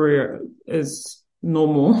rivalry is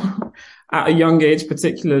normal at a young age,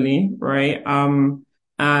 particularly, right?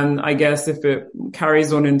 And I guess if it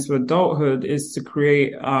carries on into adulthood is to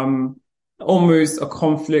create almost a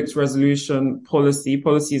conflict resolution policy.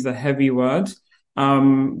 Policy is a heavy word.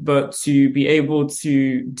 But to be able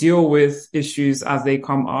to deal with issues as they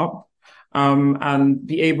come up, and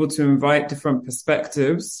be able to invite different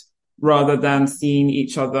perspectives rather than seeing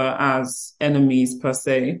each other as enemies per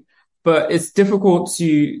se. But it's difficult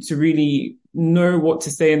to really know what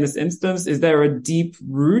to say in this instance. Is there a deep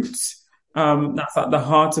root, that's at the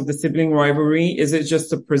heart of the sibling rivalry? Is it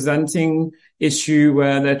just a presenting issue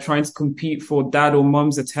where they're trying to compete for dad or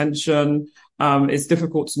mom's attention? It's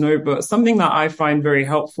difficult to know, but something that I find very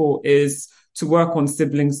helpful is to work on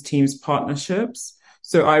siblings teams partnerships.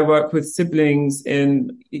 So I work with siblings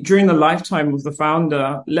during the lifetime of the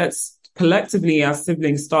founder. Let's collectively as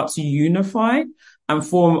siblings start to unify and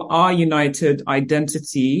form our united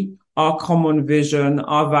identity, our common vision,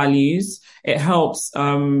 our values. It helps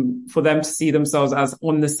for them to see themselves as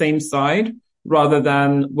on the same side rather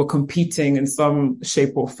than we're competing in some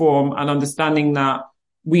shape or form, and understanding that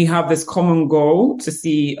we have this common goal to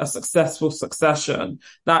see a successful succession.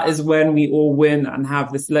 That is when we all win and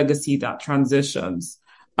have this legacy that transitions.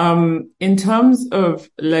 In terms of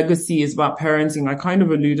legacy is about parenting, I kind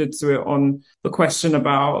of alluded to it on the question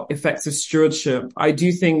about effective stewardship. I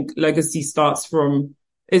do think legacy starts from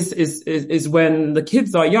is when the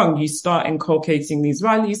kids are young. You start inculcating these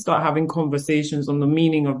values, start having conversations on the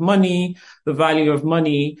meaning of money, the value of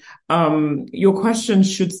money. Your question,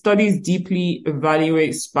 should studies deeply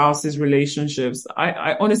evaluate spouses' relationships?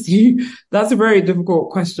 I honestly, that's a very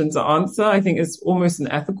difficult question to answer. I think it's almost an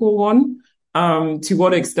ethical one. To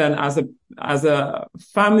what extent as a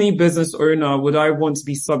family business owner would I want to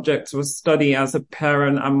be subject to a study as a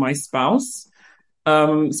parent and my spouse?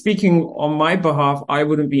 Speaking on my behalf, I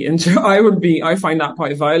wouldn't be I find that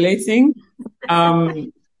quite violating.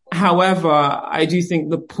 However, I do think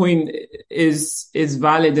the point is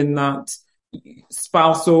valid in that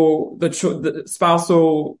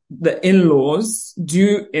the in-laws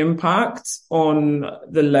do impact on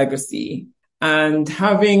the legacy. And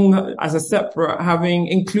including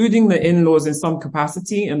the in-laws in some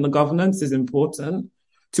capacity in the governance is important.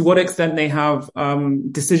 To what extent they have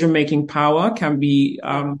decision-making power can be,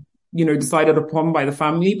 decided upon by the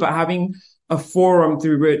family. But having a forum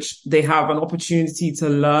through which they have an opportunity to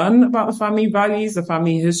learn about the family values, the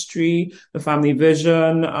family history, the family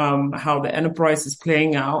vision, how the enterprise is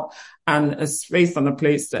playing out, and a space and a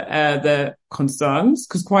place to air their concerns.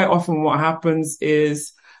 Because quite often what happens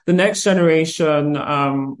is the next generation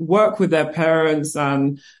work with their parents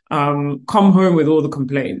and come home with all the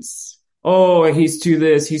complaints. Oh, he's too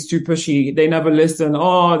this, he's too pushy. They never listen.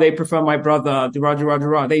 Oh, they prefer my brother.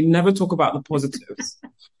 They never talk about the positives.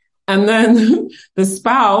 And then the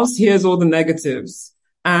spouse hears all the negatives.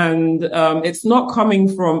 And it's not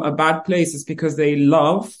coming from a bad place. It's because they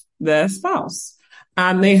love their spouse.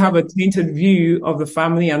 And they have a tainted view of the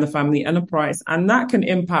family and the family enterprise. And that can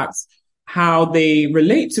impact how they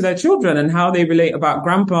relate to their children and how they relate about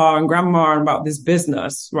grandpa and grandma and about this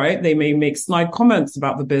business, right? They may make snide comments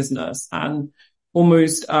about the business and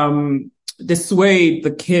almost dissuade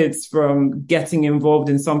the kids from getting involved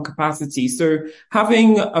in some capacity. So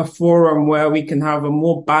having a forum where we can have a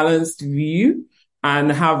more balanced view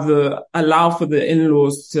and allow for the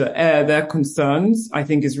in-laws to air their concerns, I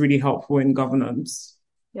think is really helpful in governance.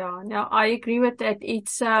 Yeah, no, I agree with that.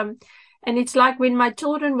 And it's like when my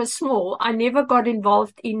children were small, I never got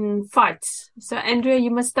involved in fights. So Andrea,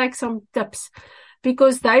 you must take some tips,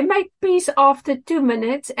 because they make peace after 2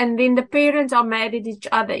 minutes and then the parents are mad at each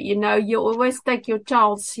other. You always take your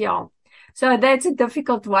child's, yeah. So that's a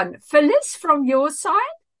difficult one. Phyllis, from your side?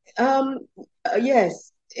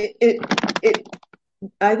 Yes,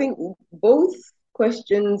 I think both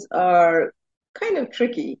questions are kind of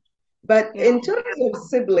tricky, but in terms of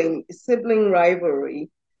sibling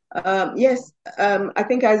rivalry, yes, I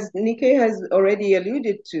think as Nikkei has already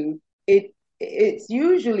alluded to, it's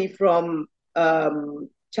usually from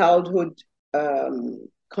childhood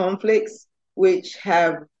conflicts which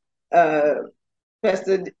have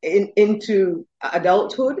festered into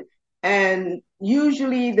adulthood, and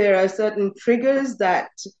usually there are certain triggers that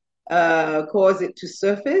cause it to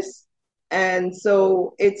surface. And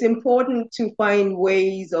so it's important to find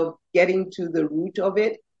ways of getting to the root of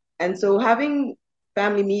it. And so having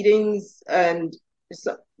family meetings and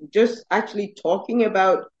just actually talking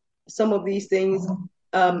about some of these things,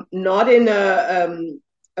 not in a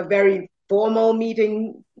very formal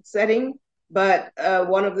meeting setting, but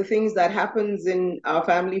one of the things that happens in our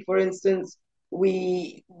family, for instance,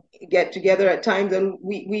 we get together at times and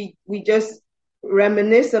we just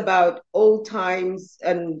reminisce about old times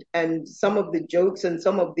and some of the jokes and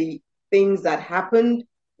some of the things that happened,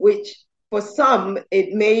 which for some,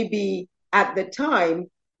 it may be at the time,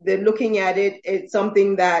 they're looking at it, it's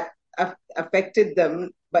something that affected them.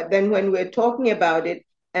 But then when we're talking about it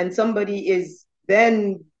and somebody is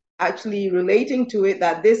then actually relating to it,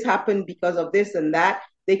 that this happened because of this and that,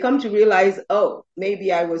 they come to realize, oh,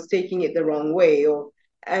 maybe I was taking it the wrong way.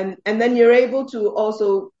 And then you're able to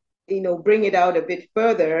also, bring it out a bit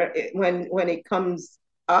further when it comes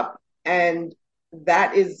up. And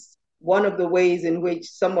that is one of the ways in which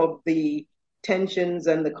some of the tensions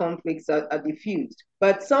and the conflicts are diffused.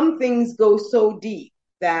 But some things go so deep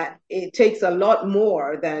that it takes a lot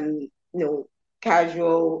more than,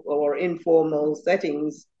 casual or informal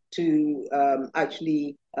settings to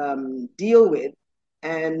actually deal with.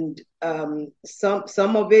 And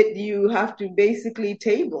some of it you have to basically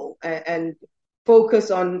table and focus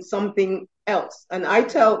on something else. And I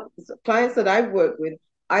tell clients that I've worked with,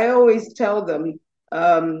 I always tell them,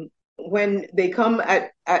 when they come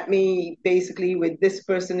at me basically with this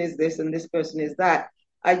person is this and this person is that,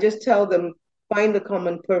 I just tell them, find the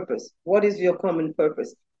common purpose. What is your common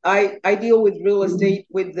purpose? I deal with real estate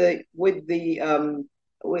with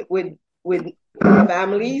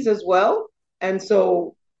families as well. And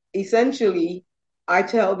so essentially I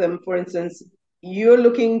tell them, for instance, you're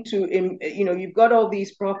looking to, you've got all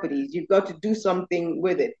these properties, you've got to do something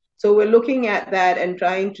with it. So we're looking at that and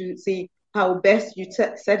trying to see how best you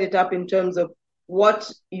set it up in terms of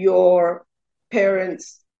what your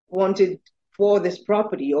parents wanted for this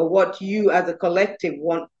property, or what you as a collective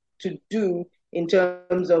want to do in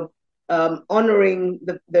terms of honoring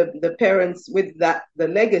the parents with the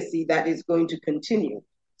legacy that is going to continue.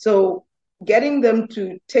 So getting them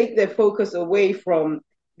to take their focus away from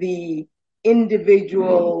the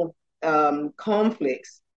individual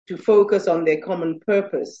conflicts to focus on their common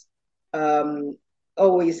purpose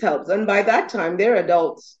always helps. And by that time, they're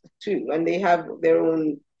adults too, and they have their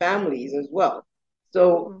own families as well.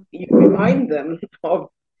 So you remind them of,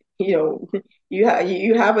 you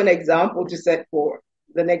have an example to set for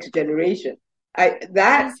the next generation.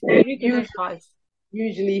 That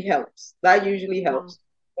usually helps. That usually helps.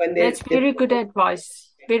 That's very good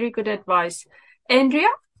advice. Very good advice. Andrea?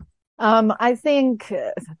 I think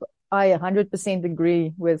I 100%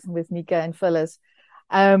 agree with Nika and Phyllis.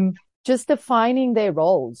 Just defining their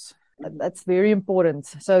roles. That's very important.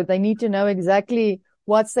 So they need to know exactly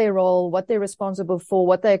what's their role, what they're responsible for,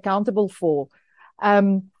 what they're accountable for.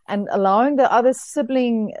 And allowing the other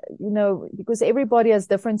sibling, because everybody has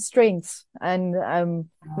different strengths and,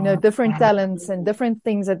 different talents and different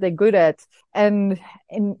things that they're good at. And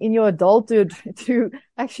in your adulthood, to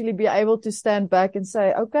actually be able to stand back and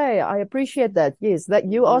say, okay, I appreciate that. Yes,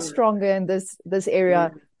 that you are stronger in this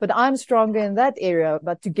area, but I'm stronger in that area.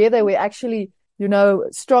 But together we're actually,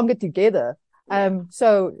 stronger together.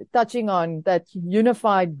 So touching on that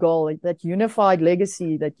unified goal, that unified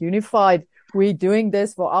legacy, that unified, we're doing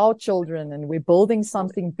this for our children and we're building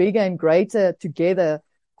something bigger and greater together,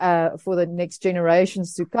 for the next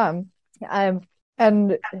generations to come.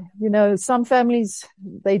 And, some families,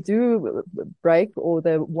 they do break, or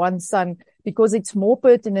the one son, because it's more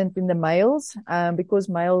pertinent in the males, because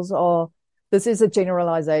males this is a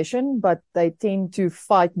generalization, but they tend to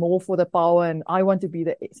fight more for the power, and I want to be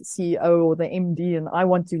the CEO or the MD, and I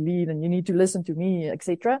want to lead, and you need to listen to me,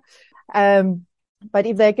 etc. But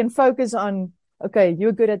if they can focus on, okay,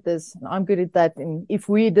 you're good at this, and I'm good at that, and if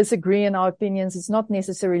we disagree in our opinions, it's not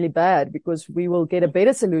necessarily bad, because we will get a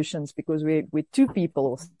better solutions, because we're two people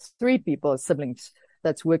or three people, siblings,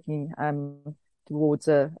 that's working towards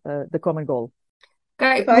the common goal.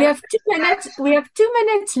 Okay, we have 2 minutes. We have 2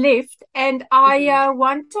 minutes left, and I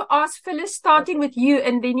want to ask Phyllis, starting with you,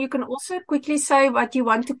 and then you can also quickly say what you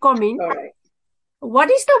want to comment. All right. What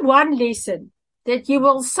is the one lesson that you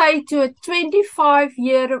will say to a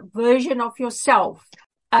 25-year version of yourself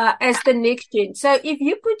as the next gen? So if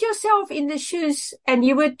you put yourself in the shoes and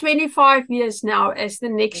you were 25 years now as the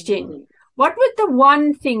next gen, what would the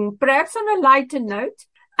one thing, perhaps on a lighter note,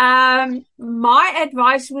 my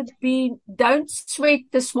advice would be, don't sweat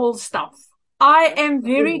the small stuff. I am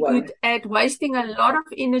very good at wasting a lot of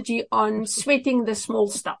energy on sweating the small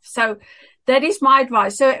stuff. So that is my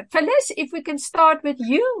advice. So Phyllis, if we can start with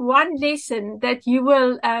you, one lesson that you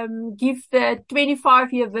will give the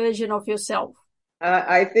 25-year version of yourself.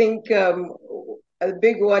 I think a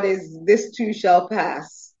big one is, this too shall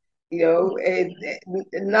pass.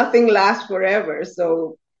 Nothing lasts forever.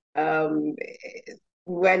 So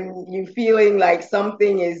when you're feeling like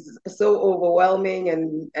something is so overwhelming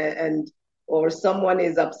and or someone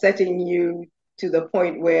is upsetting you to the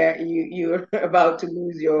point where you're about to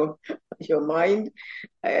lose your mind,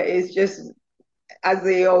 it's just, as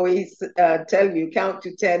they always tell you, count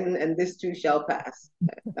to 10 and this too shall pass.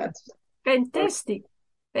 That's fantastic.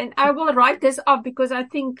 And I will write this up, because I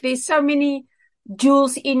think there's so many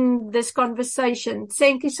jewels in this conversation.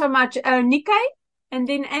 Thank you so much. Nika, and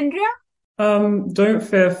then Andrea? Don't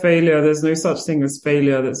fear failure. There's no such thing as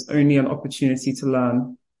failure. There's only an opportunity to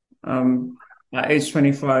learn. At age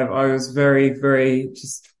 25, I was very, very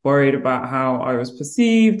just worried about how I was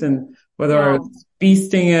perceived, and whether I was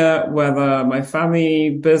beasting it, whether my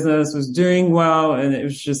family business was doing well, and it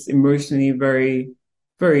was just emotionally very,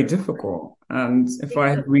 very difficult. And if I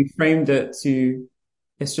had reframed it to,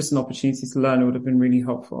 it's just an opportunity to learn, it would have been really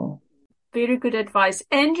helpful. Very good advice.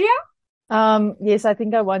 Andrea? Yes, I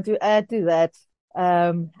think I want to add to that.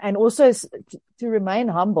 And also to remain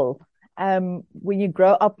humble. When you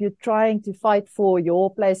grow up, you're trying to fight for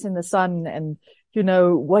your place in the sun and,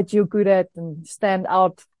 what you're good at and stand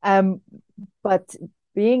out. But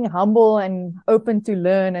being humble and open to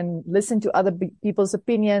learn and listen to other people's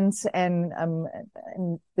opinions and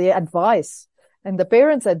their advice and the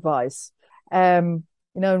parents' advice,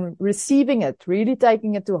 receiving it, really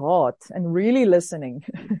taking it to heart and really listening.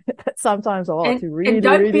 That's sometimes hard to really, and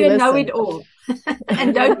don't really be a listen. know-it-all.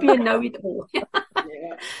 And don't be a know-it-all.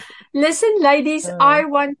 Listen, ladies, I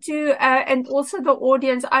want to, and also the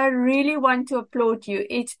audience, I really want to applaud you.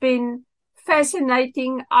 It's been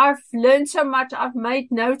fascinating. I've learned so much. I've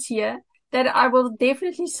made notes here that I will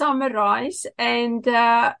definitely summarize. And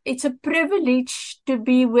it's a privilege to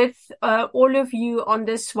be with all of you on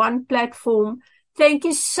this one platform. Thank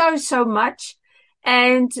you so, so much.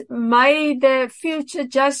 And may the future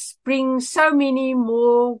just bring so many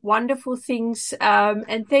more wonderful things.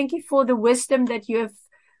 And thank you for the wisdom that you have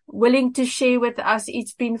willing to share with us.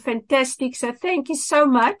 It's been fantastic. So thank you so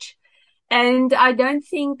much. And I don't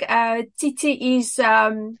think Titi is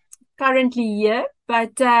currently here,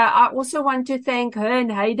 but I also want to thank her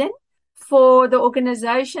and Hayden for the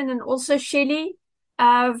organization, and also Shelley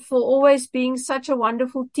for always being such a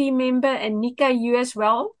wonderful team member, and Nika, you as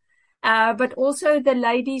well. But also the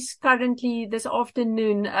ladies currently this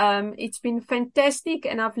afternoon. It's been fantastic,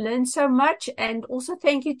 and I've learned so much. And also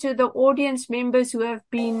thank you to the audience members who have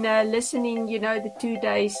been listening, the 2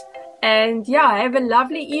 days. And yeah, have a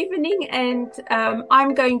lovely evening. And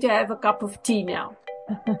I'm going to have a cup of tea now.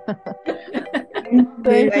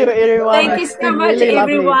 Thank you, everyone. Thank you It's so been much, really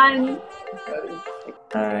lovely. everyone.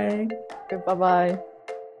 Bye. Bye-bye.